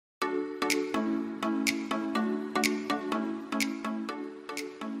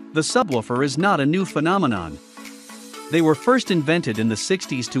The subwoofer is not a new phenomenon. They were first invented in the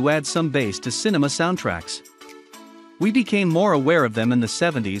 60s to add some bass to cinema soundtracks. We became more aware of them in the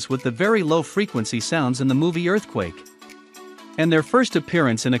 70s with the very low-frequency sounds in the movie Earthquake. And their first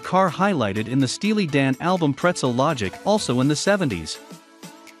appearance in a car highlighted in the Steely Dan album Pretzel Logic also in the 70s.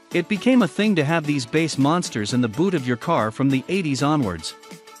 It became a thing to have these bass monsters in the boot of your car from the 80s onwards.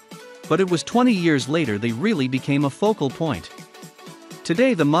 But it was 20 years later they really became a focal point.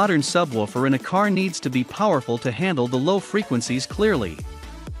 Today the modern subwoofer in a car needs to be powerful to handle the low frequencies clearly.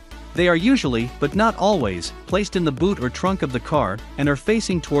 They are usually, but not always, placed in the boot or trunk of the car and are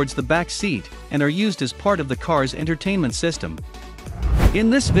facing towards the back seat and are used as part of the car's entertainment system. In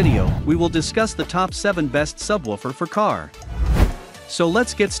this video, we will discuss the top 7 best subwoofer for car. So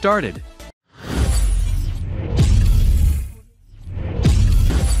let's get started.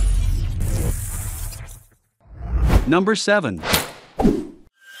 Number 7.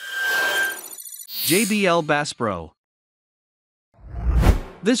 JBL Bass Pro.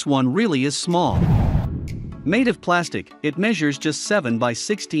 This one really is small. Made of plastic, it measures just 7 by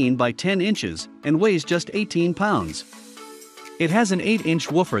 16 by 10 inches and weighs just 18 pounds. It has an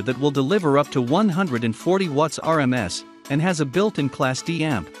 8-inch woofer that will deliver up to 140 watts RMS and has a built-in Class D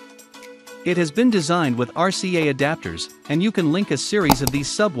amp. It has been designed with RCA adapters, and you can link a series of these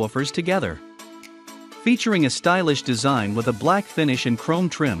subwoofers together. Featuring a stylish design with a black finish and chrome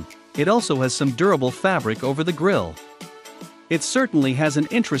trim, it also has some durable fabric over the grille. It certainly has an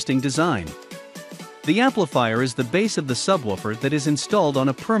interesting design. The amplifier is the base of the subwoofer that is installed on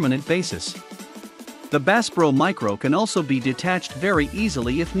a permanent basis. The Bass Pro Micro can also be detached very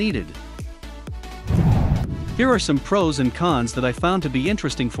easily if needed. Here are some pros and cons that I found to be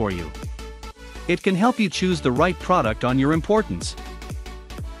interesting for you. It can help you choose the right product on your importance.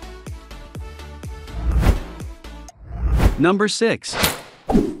 Number 6.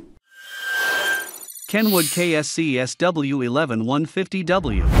 Kenwood KSC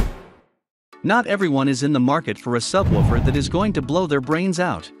SW11150W. Not everyone is in the market for a subwoofer that is going to blow their brains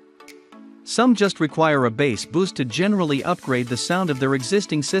out. Some just require a bass boost to generally upgrade the sound of their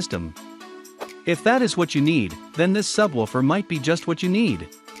existing system. If that is what you need, then this subwoofer might be just what you need.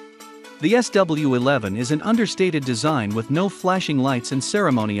 The SW11 is an understated design with no flashing lights and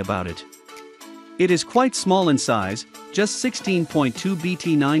ceremony about it. It is quite small in size, just 16.2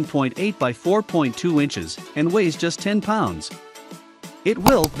 bt 9.8 by 4.2 inches, and weighs just 10 pounds. It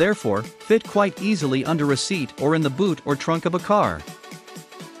will, therefore, fit quite easily under a seat or in the boot or trunk of a car.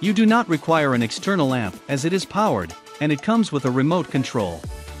 You do not require an external amp as it is powered, and it comes with a remote control.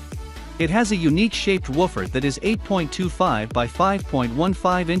 It has a unique shaped woofer that is 8.25 by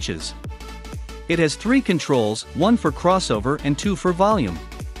 5.15 inches. It has 3 controls, 1 for crossover and 2 for volume.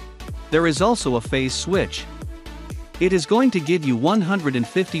 There is also a phase switch. It is going to give you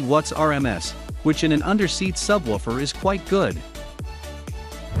 150 watts RMS, which in an under-seat subwoofer is quite good.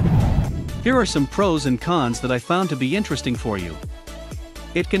 Here are some pros and cons that I found to be interesting for you.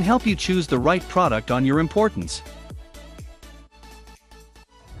 It can help you choose the right product on your importance.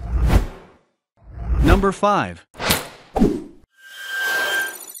 Number 5.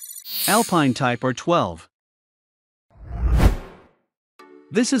 Alpine Type R12.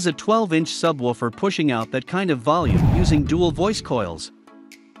 This is a 12-inch subwoofer pushing out that kind of volume using dual voice coils.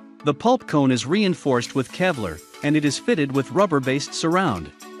 The pulp cone is reinforced with Kevlar, and it is fitted with rubber-based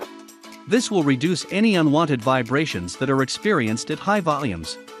surround. This will reduce any unwanted vibrations that are experienced at high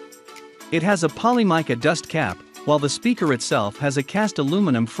volumes. It has a polymica dust cap, while the speaker itself has a cast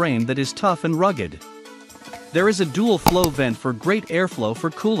aluminum frame that is tough and rugged. There is a dual flow vent for great airflow for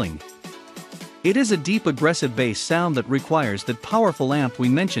cooling. It is a deep aggressive bass sound that requires that powerful amp we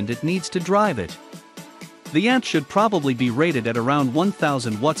mentioned it needs to drive it. The amp should probably be rated at around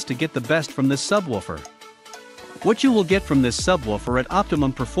 1000 watts to get the best from this subwoofer. What you will get from this subwoofer at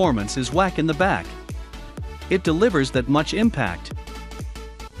optimum performance is whack in the back. It delivers that much impact.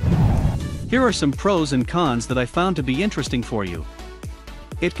 Here are some pros and cons that I found to be interesting for you.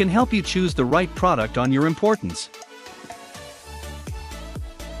 It can help you choose the right product on your importance.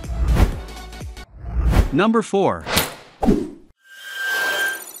 Number 4.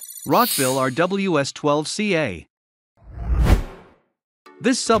 Rockville RWS12CA.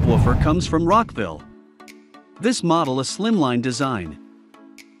 This subwoofer comes from Rockville. This model a slimline design.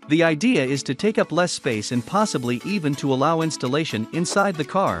 The idea is to take up less space and possibly even to allow installation inside the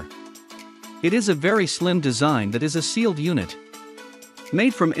car. It is a very slim design that is a sealed unit.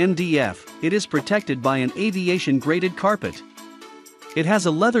 Made from MDF, it is protected by an aviation-graded carpet. It has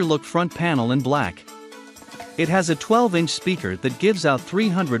a leather-look front panel in black. It has a 12-inch speaker that gives out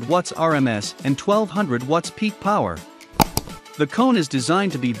 300 watts RMS and 1200 watts peak power. The cone is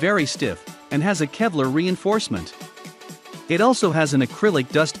designed to be very stiff and has a Kevlar reinforcement. It also has an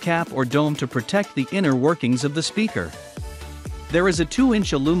acrylic dust cap or dome to protect the inner workings of the speaker. There is a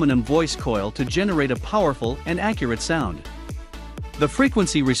 2-inch aluminum voice coil to generate a powerful and accurate sound. The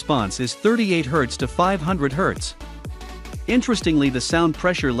frequency response is 38 Hz to 500 Hz. Interestingly, the sound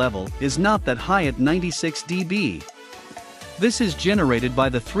pressure level is not that high at 96 dB. This is generated by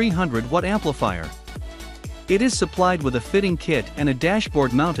the 300-watt amplifier. It is supplied with a fitting kit and a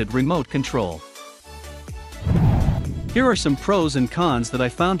dashboard-mounted remote control. Here are some pros and cons that I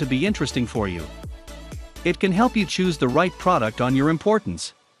found to be interesting for you. It can help you choose the right product on your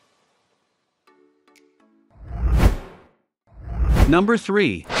importance. Number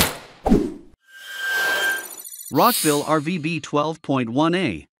 3. Rockville RVB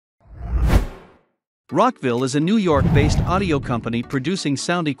 12.1A. Rockville is a New York-based audio company producing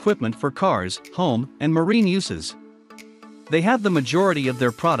sound equipment for cars, home, and marine uses. They have the majority of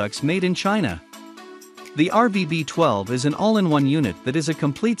their products made in China. The RVB12 is an all-in-one unit that is a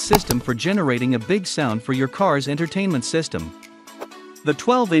complete system for generating a big sound for your car's entertainment system. The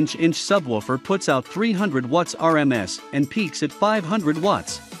 12-inch subwoofer puts out 300 watts RMS and peaks at 500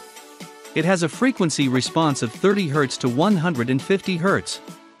 watts. It has a frequency response of 30 Hz to 150 Hz.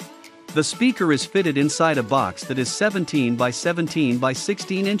 The speaker is fitted inside a box that is 17 by 17 by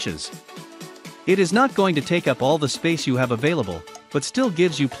 16 inches. It is not going to take up all the space you have available, but still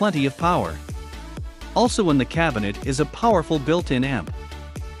gives you plenty of power. Also in the cabinet is a powerful built-in amp.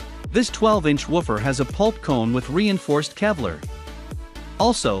 This 12-inch woofer has a pulp cone with reinforced Kevlar.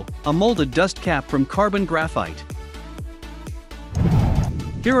 Also, a molded dust cap from carbon graphite.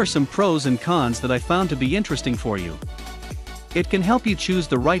 Here are some pros and cons that I found to be interesting for you. It can help you choose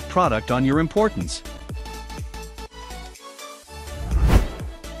the right product on your importance.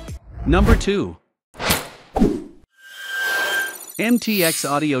 Number 2. MTX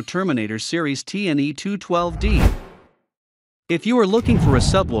Audio Terminator Series TNE212D. If you are looking for a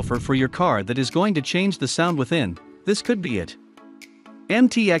subwoofer for your car that is going to change the sound within, this could be it.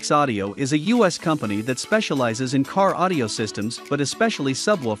 MTX Audio is a US company that specializes in car audio systems, but especially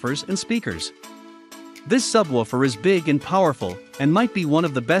subwoofers and speakers. This subwoofer is big and powerful, and might be one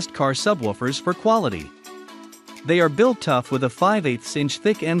of the best car subwoofers for quality. They are built tough with a 5/8-inch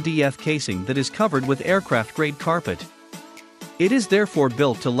thick MDF casing that is covered with aircraft-grade carpet. It is therefore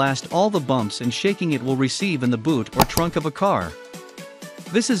built to last all the bumps and shaking it will receive in the boot or trunk of a car.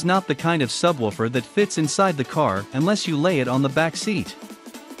 This is not the kind of subwoofer that fits inside the car unless you lay it on the back seat.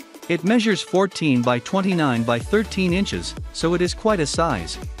 It measures 14 by 29 by 13 inches, so it is quite a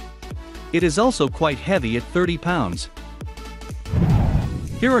size. It is also quite heavy at 30 pounds.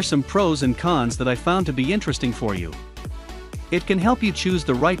 Here are some pros and cons that I found to be interesting for you. It can help you choose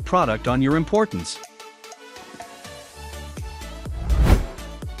the right product on your importance.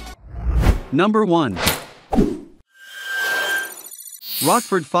 Number 1.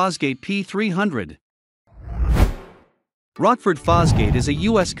 Rockford Fosgate P300. Rockford Fosgate is a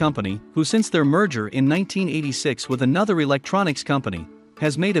US company who, since their merger in 1986 with another electronics company,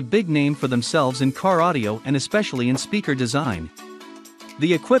 has made a big name for themselves in car audio and especially in speaker design.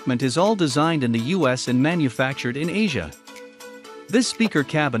 The equipment is all designed in the US and manufactured in Asia. This speaker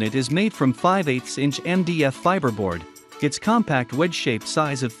cabinet is made from 5/8-inch MDF fiberboard, its compact wedge-shaped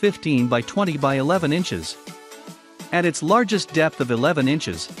size of 15 by 20 by 11 inches. At its largest depth of 11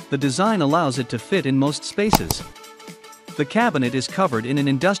 inches, the design allows it to fit in most spaces. The cabinet is covered in an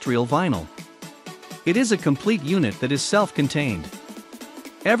industrial vinyl. It is a complete unit that is self-contained.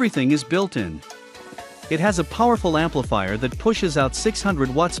 Everything is built in. It has a powerful amplifier that pushes out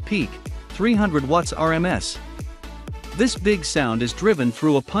 600 watts peak, 300 watts RMS. This big sound is driven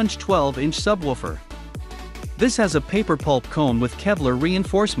through a punch 12-inch subwoofer. This has a paper pulp cone with Kevlar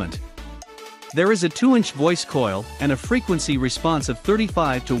reinforcement. There is a 2-inch voice coil and a frequency response of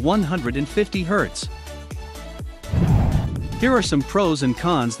 35 to 150 Hz. Here are some pros and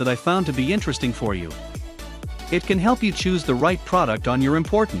cons that I found to be interesting for you. It can help you choose the right product on your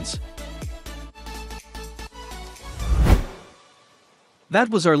importance. That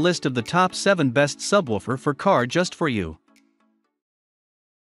was our list of the top 7 best subwoofer for car just for you.